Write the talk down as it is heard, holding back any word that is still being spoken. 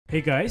Hey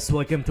guys,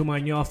 welcome to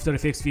my new After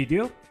Effects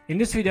video. In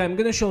this video I'm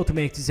gonna show to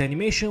make this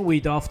animation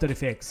with After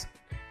Effects.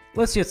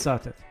 Let's get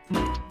started.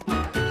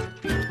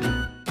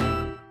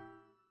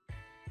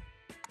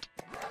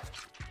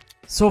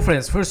 So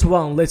friends, first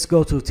one, let's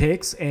go to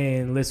text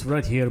and let's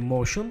write here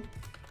motion.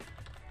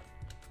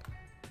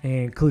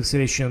 And click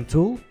selection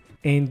tool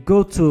and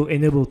go to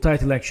enable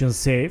title action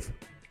save.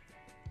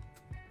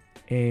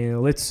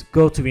 And let's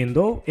go to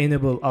window,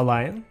 enable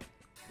align.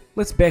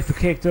 Let's back to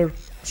character,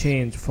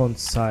 change font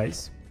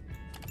size.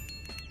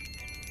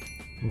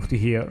 Move to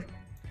here.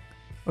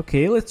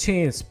 Okay, let's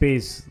change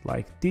space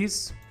like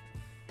this.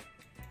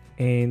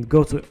 And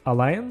go to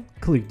align,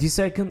 click this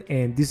icon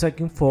and this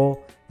icon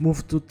for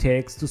move to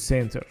text to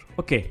center.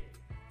 Okay.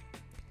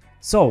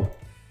 So,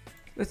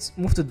 let's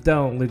move it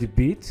down a little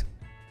bit.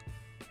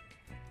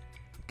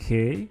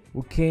 Okay,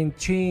 we can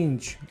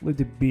change a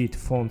little bit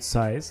font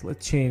size.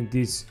 Let's change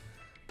this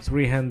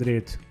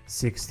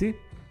 360.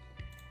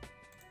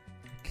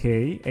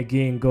 Okay,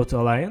 again go to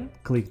align,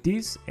 click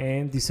this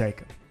and this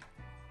icon.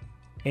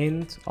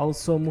 And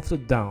also move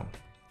it down.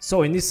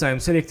 So in this time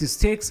select this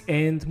text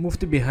and move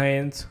to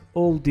behind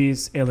all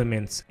these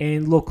elements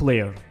and lock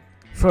layer.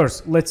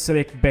 First let's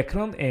select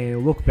background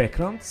and lock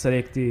background.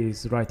 Select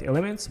these right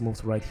elements, move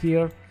to right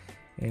here.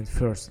 And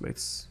first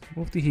let's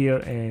move to here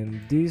and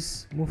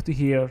this, move to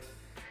here.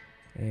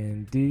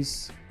 And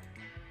this.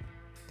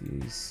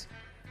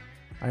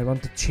 I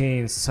want to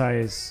change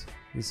size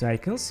these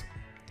icons.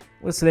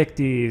 Let's select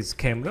this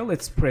camera,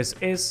 let's press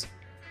S,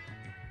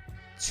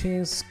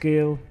 change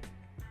scale,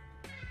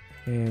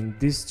 and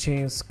this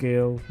change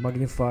scale,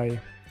 magnify,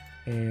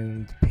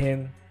 and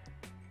pen,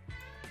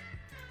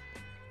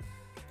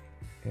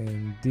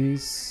 and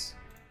this.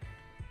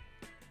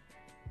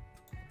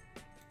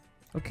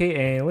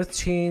 Okay, and let's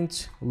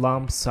change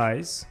lamp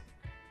size.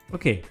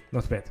 Okay,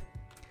 not bad.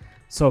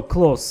 So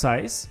close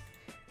size,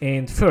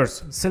 and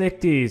first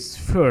select this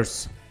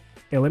first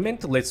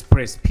element, let's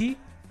press P.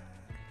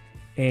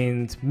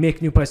 And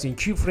make new path in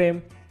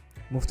keyframe,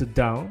 move it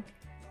down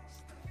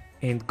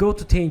and go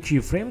to 10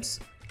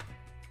 keyframes.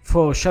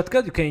 For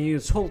shortcut you can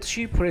use hold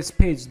shift, press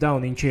page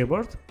down in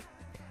keyboard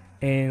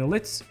and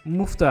let's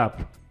move it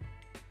up.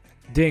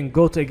 Then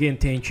go to again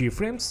 10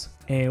 keyframes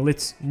and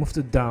let's move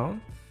it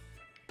down.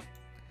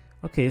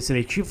 Okay,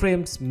 select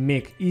keyframes,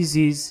 make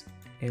easies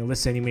and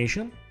less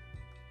animation.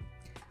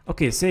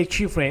 Okay, select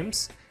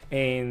keyframes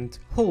and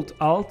hold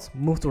alt,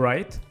 move to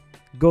right,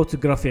 go to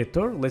graph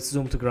editor, let's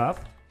zoom to graph.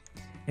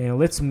 And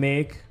let's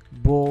make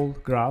ball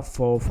graph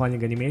for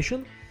finding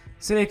animation.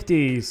 Select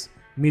this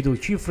middle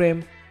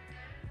keyframe.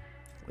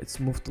 Let's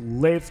move to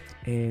left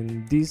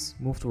and this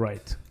move to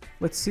right.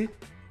 Let's see.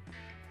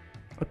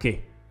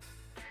 Okay.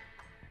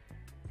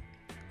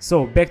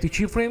 So back to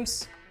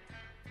keyframes.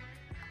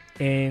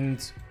 And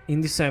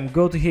in this time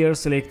go to here,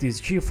 select these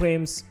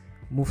keyframes,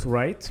 move to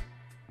right.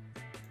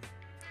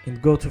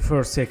 And go to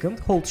first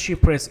second, hold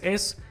shift press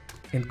S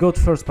and go to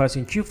first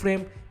passing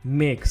keyframe.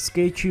 Make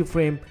scale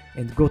keyframe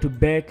and go to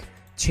back,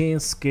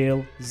 change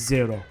scale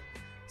 0.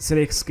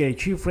 Select scale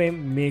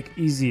keyframe, make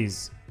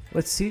easies.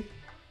 Let's see.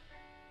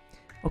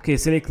 Okay,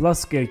 select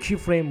last scale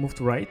keyframe, move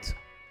to right.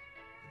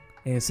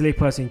 And select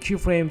passing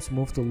keyframes,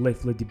 move to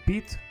left a little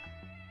bit.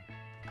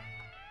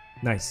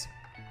 Nice.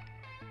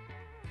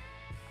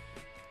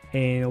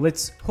 And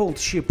let's hold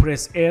shift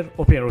press R,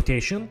 open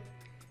rotation.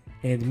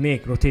 And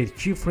make rotate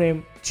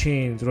keyframe,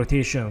 change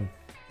rotation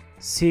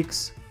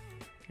 6.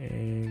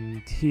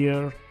 And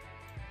here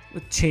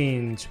let's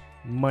change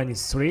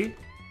 -3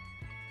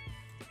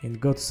 and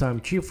go to some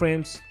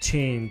keyframes,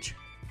 change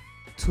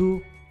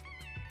 2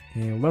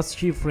 and last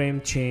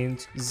keyframe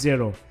change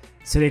 0.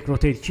 Select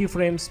rotate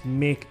keyframes,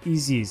 make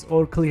easies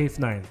or click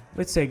F9.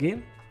 Let's say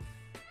again.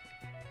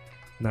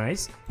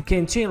 Nice. You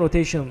can change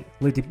rotation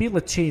a little bit.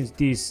 Let's change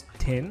this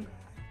 10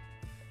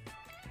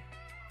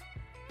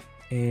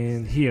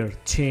 and here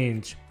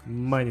change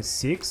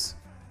 -6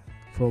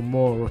 for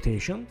more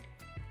rotation.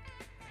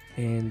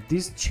 And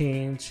this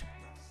change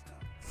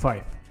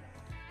 5.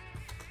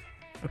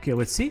 Okay,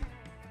 let's see.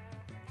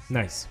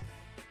 Nice.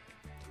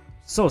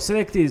 So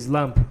select this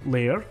lamp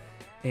layer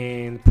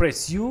and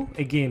press U,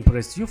 again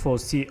press U for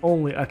see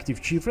only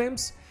active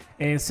keyframes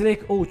and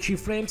select all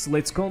keyframes.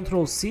 Let's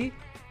Ctrl C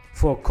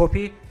for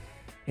copy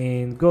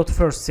and go to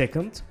first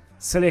second,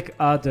 select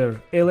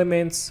other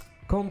elements,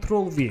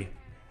 Ctrl V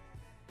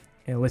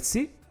and let's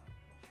see.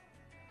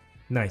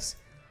 Nice.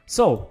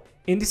 So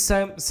in this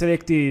time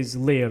select this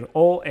layer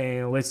O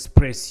and let's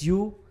press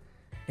U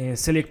and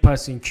select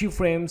passing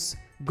keyframes,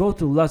 go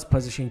to last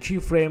position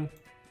keyframe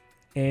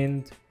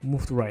and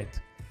move to right.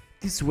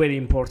 This is very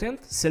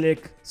important.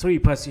 Select 3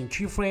 passing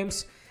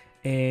keyframes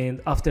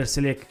and after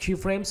select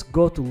keyframes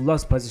go to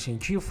last position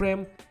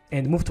keyframe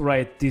and move to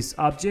right this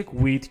object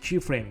with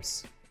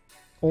keyframes.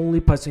 Only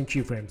passing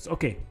keyframes.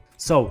 Okay,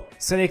 so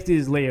select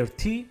this layer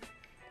T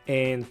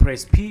and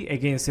press P,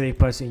 again select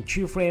passing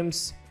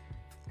keyframes.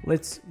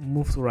 Let's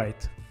move to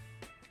right.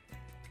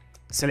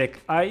 Select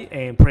I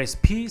and press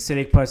P,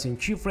 select passing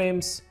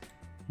keyframes,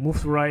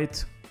 move to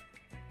right.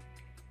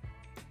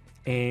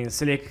 and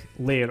select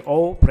layer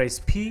O, press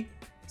P,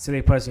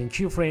 select partition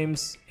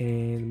keyframes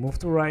and move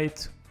to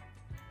right,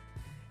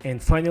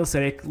 and finally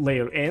select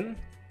layer N,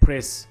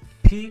 press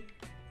P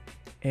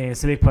and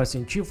select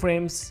partition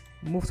keyframes,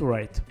 move to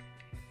right.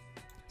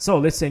 So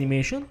let's see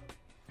animation.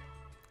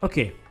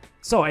 Okay,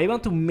 so I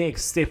want to make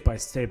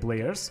step-by-step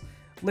layers.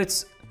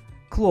 Let's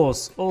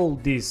close all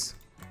these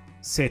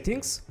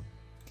settings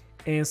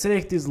and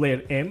select this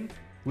layer M.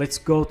 Let's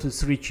go to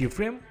 3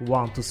 keyframe,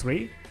 1 to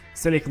 3.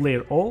 Select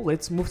layer O,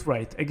 let's move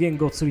right. Again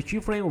go to 3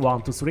 keyframe,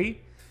 1 to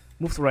 3.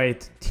 Move to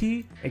right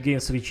T, again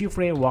 3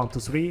 keyframe, 1 to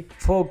 3.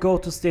 For go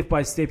to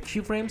step-by-step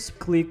keyframes,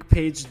 click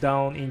page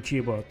down in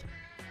keyboard.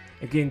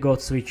 Again go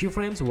to 3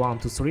 keyframes, 1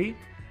 to 3.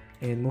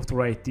 And move to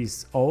right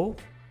this O.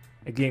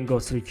 Again go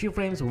 3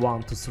 keyframes,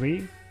 1 to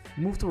 3.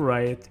 Move to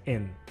right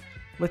N.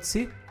 Let's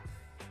see.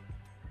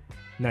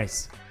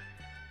 Nice.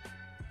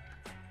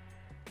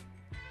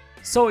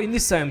 So in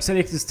this time,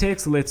 select this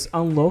text, let's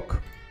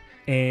unlock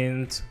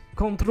and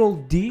Control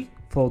D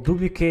for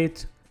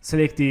duplicate.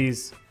 Select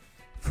this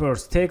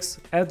first text,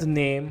 add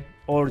name,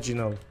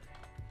 original,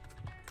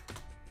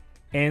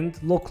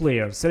 and lock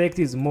layer. Select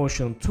this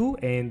motion 2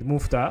 and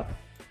move up.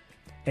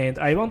 And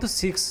I want to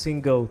 6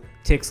 single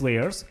text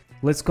layers.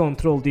 Let's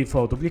Control D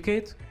for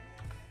duplicate.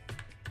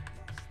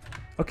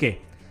 Okay,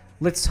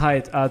 let's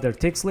hide other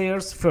text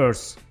layers.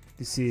 First,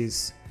 this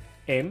is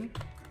M,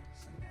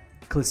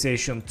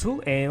 clickation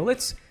tool, and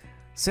let's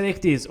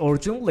select this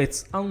original.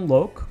 Let's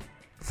unlock.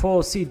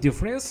 For see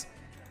difference,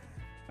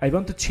 I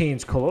want to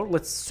change color.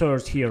 Let's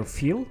search here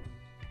fill.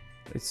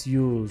 Let's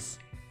use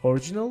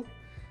original.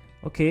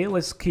 Okay,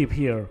 let's keep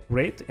here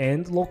red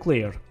and lock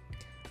layer.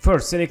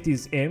 First, select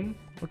this M.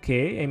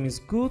 Okay, M is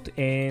good,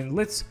 and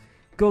let's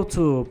go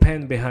to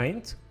pen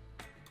behind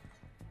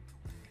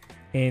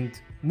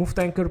and move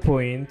the anchor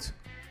point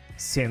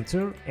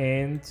center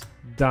and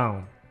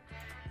down.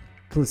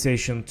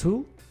 Clickation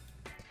tool.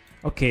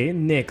 Okay,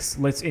 next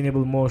let's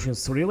enable motion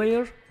 3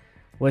 layer.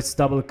 Let's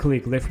double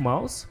click left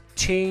mouse,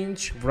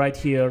 change right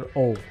here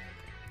O.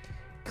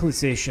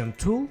 Clickation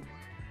tool,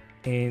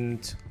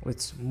 and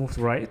let's move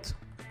right.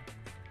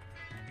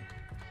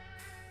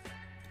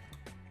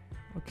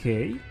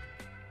 Okay,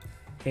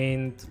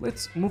 and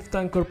let's move the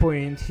anchor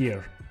point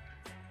here.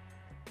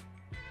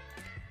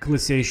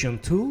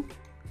 Clickation tool,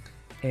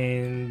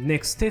 and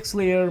next text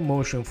layer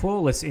motion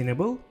 4, let's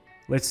enable.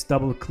 Let's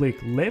double click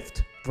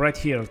left, right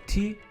here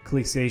T,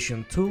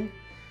 clickation tool,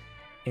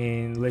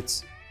 and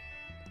let's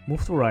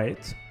move to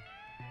right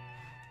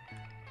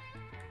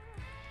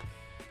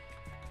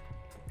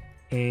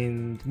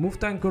and move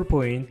the anchor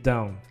point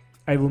down.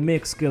 I will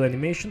make scale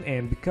animation,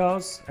 and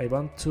because I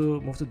want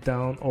to move it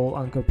down all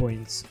anchor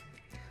points.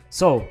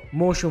 So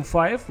motion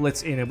 5,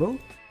 let's enable,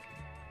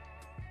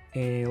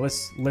 and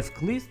let's left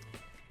click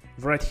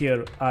right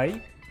here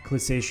I,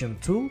 clickation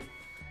tool,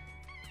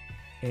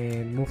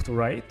 and move to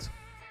right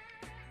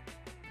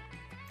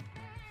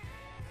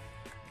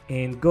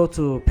and go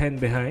to pen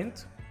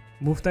behind,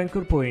 move the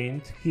anchor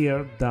point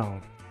here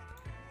down.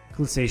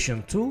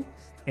 Clickation tool,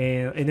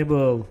 and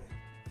enable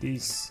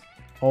this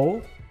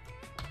O.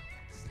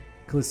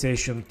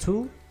 Clickation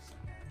tool,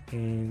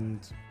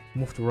 and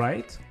move to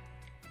right.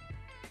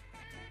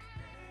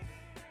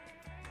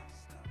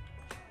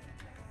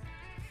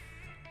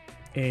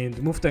 And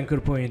move the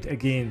anchor point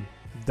again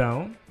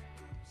down.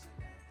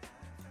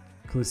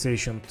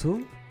 Clickation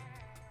tool,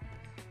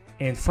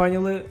 and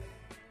finally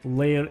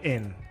layer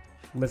N.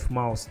 Left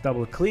mouse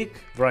double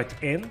click, right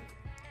N,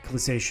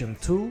 clickation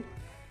tool,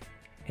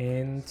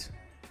 and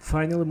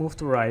finally move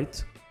to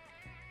right.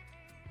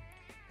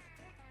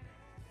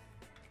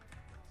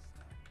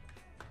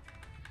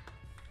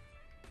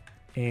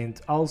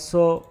 And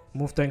also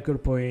move the anchor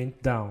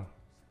point down.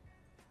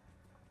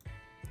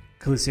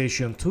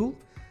 Clickation tool.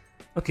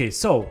 Okay,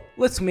 so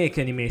let's make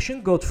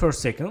animation. Go to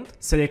first second,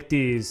 select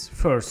this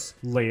first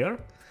layer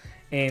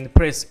and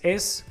press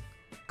S,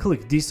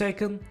 click this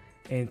icon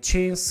and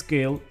change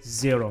scale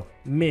 0.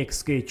 Make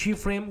scale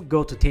keyframe,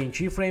 go to 10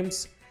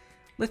 keyframes.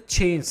 Let's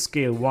change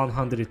scale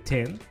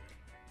 110.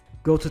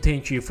 Go to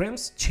 10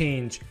 keyframes,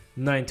 change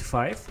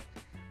 95.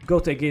 Go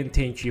to again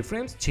 10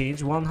 keyframes,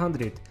 change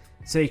 100.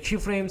 Select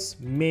keyframes,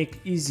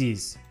 make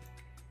easies.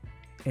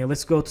 And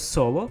let's go to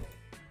solo.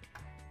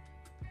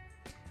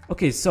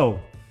 Okay, so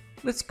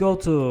let's go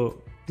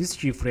to this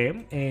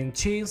keyframe and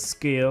change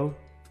scale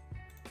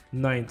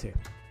 90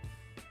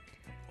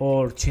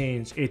 or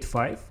change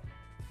 85.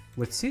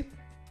 Let's see.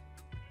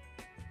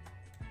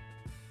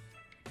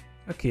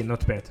 Okay,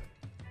 not bad.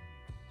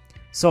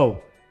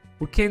 So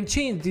we can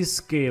change this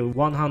scale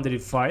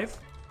 105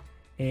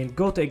 and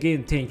go to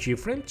again 10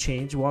 keyframe,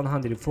 change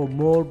 100 for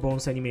more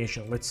bounce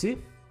animation. Let's see.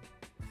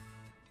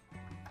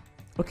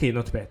 Okay,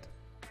 not bad.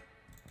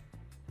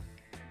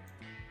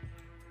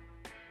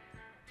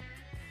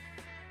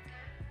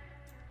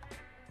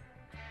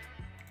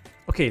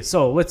 Okay,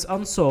 so let's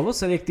unsolo,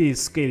 select these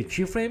scale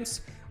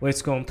keyframes.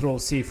 Let's Ctrl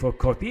C for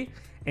copy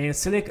and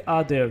select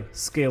other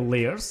scale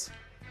layers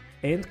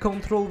and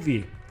Ctrl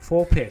V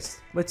for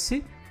paste. Let's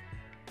see.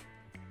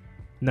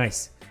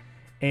 Nice.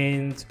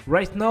 And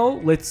right now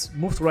let's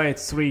move to right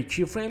 3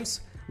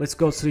 keyframes. Let's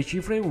go 3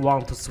 keyframe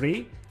 1 to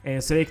 3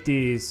 and select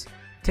this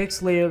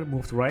text layer,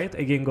 move to right,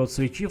 again go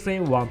 3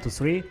 keyframe 1 to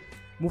 3,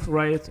 move to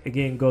right,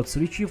 again go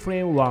 3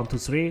 keyframe 1 to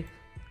 3,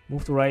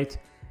 move to right,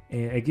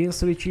 and again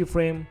 3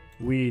 keyframe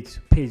with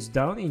page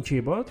down in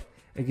keyboard,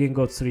 again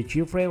go 3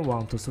 keyframe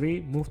 1 to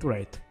 3, move to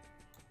right.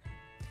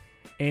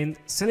 And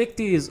select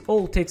these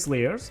all text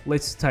layers.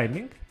 Let's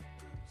timing.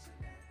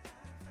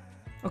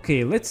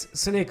 Okay, let's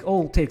select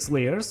all text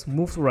layers,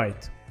 move to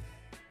right.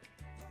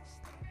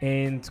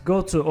 And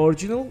go to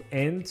original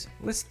and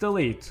let's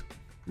delete.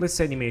 Let's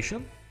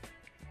animation.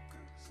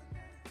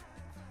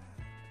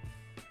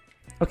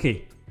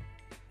 Okay.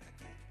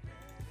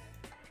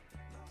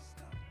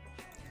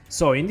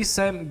 So in this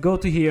time, go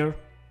to here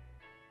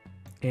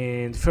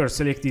and first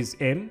select this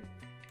M.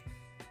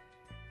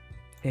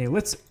 And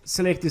let's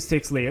select these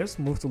text layers,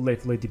 move to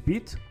left, let it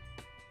beat.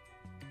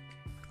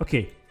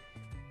 Okay.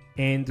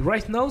 And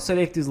right now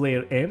select this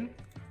layer M.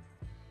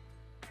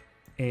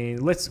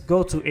 And let's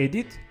go to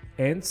edit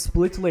and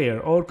split layer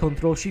or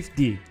Ctrl Shift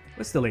D.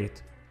 Let's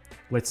delete.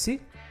 Let's see.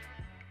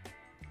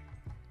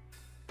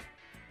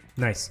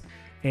 Nice.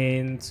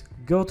 And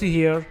go to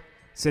here,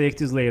 select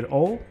this layer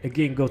O,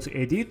 again go to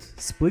edit,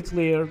 split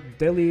layer,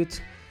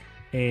 delete,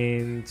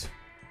 and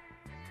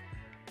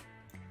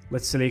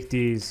let's select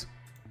this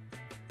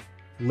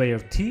layer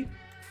T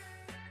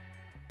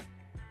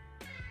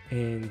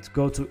and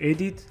go to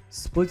edit,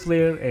 split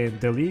layer and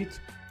delete.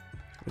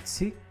 Let's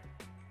see.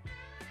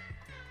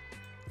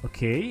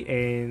 Okay,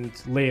 and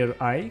layer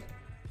I,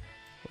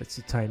 let's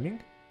see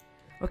timing.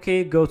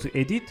 Okay, go to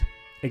edit,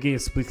 again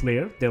split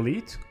layer,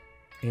 delete,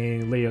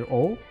 and layer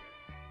O,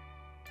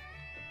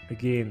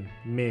 again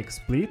make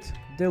split,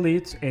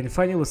 delete, and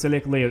finally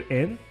select layer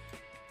N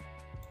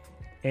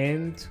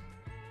and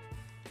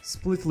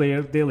split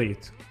layer,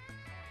 delete,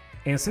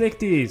 and select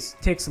these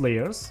text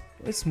layers.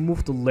 Let's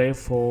move to left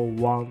for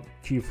 1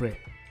 keyframe.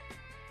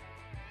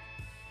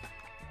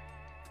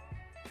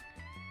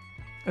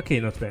 Okay,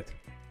 not bad.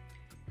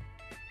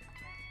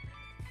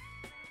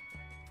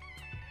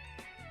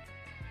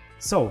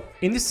 So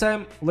in this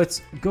time,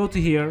 let's go to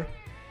here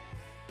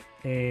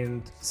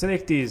and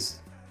select this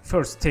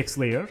first text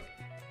layer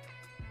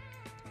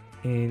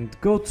and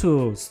go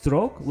to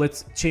stroke.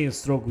 Let's change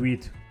stroke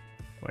width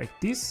like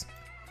this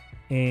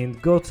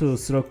and go to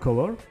stroke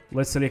color.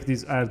 Let's select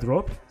this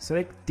airdrop,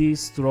 select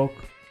this stroke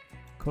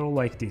color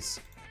like this.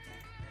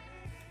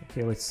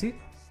 Okay, let's see.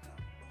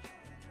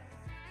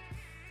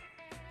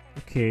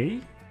 Okay,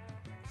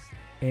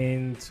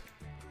 and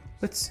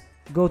let's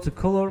go to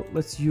color.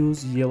 Let's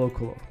use yellow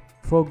color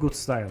for good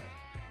style.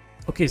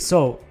 Okay,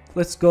 so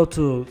let's go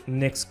to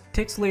next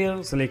text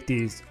layer, select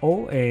this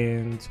O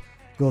and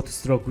go to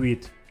stroke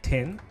width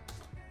 10.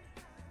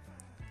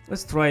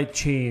 Let's try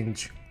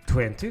change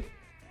 20.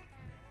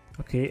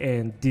 Okay,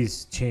 and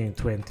this change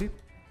 20.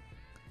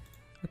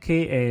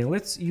 Okay, and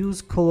let's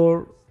use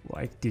color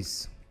like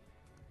this,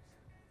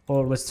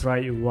 or let's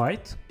try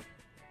white.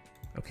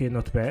 Okay,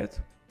 not bad.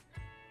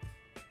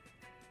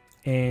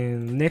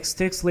 And next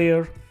text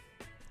layer,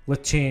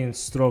 let's change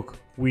stroke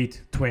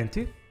width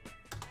 20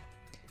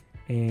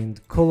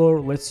 and color,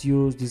 let's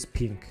use this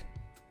pink.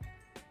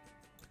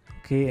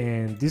 Okay,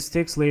 and this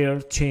text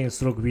layer, change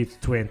stroke width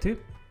 20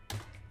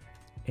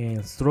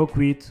 and stroke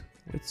width,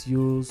 let's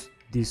use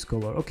this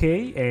color.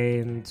 Okay,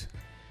 and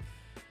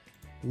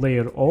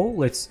layer O,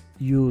 let's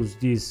use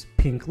this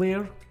pink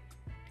layer.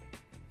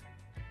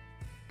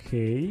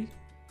 Okay,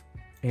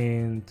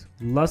 and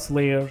last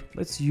layer,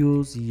 let's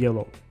use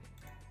yellow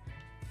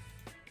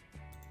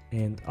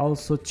and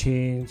also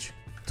change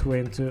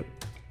 20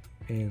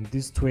 and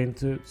this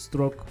 20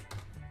 stroke.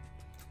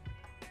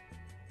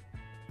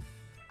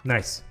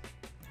 Nice.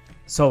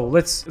 So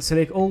let's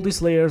select all these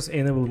layers,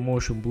 enable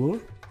motion blur.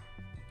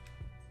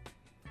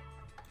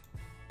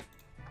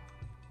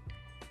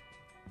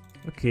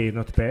 Okay,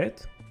 not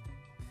bad.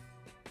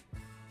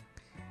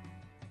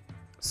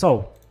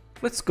 So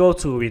let's go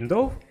to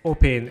window,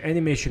 open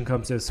animation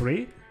composer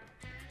 3,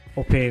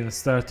 open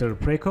starter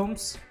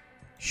precoms,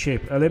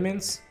 shape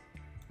elements,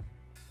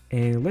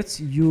 and let's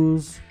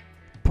use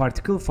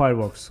particle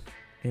fireworks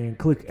and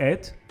click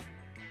add,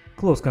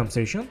 close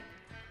composition.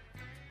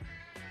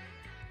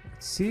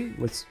 Let's see,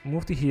 let's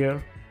move to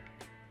here.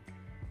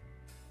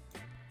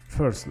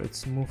 First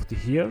let's move to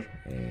here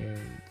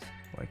and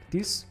like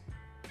this.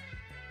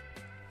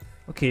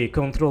 Okay,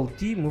 Ctrl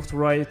D, move to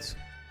right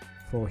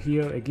for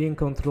here, again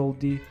Ctrl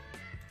D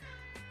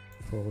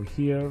for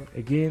here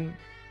again.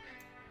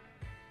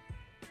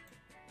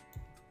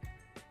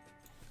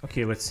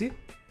 Okay, let's see.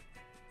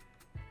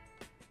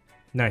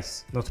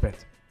 Nice, not bad.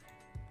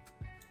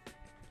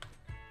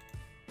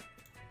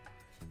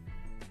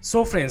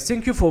 So friends,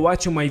 thank you for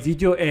watching my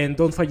video and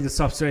don't forget to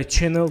subscribe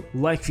channel,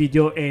 like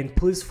video and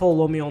please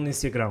follow me on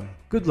Instagram.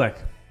 Good luck.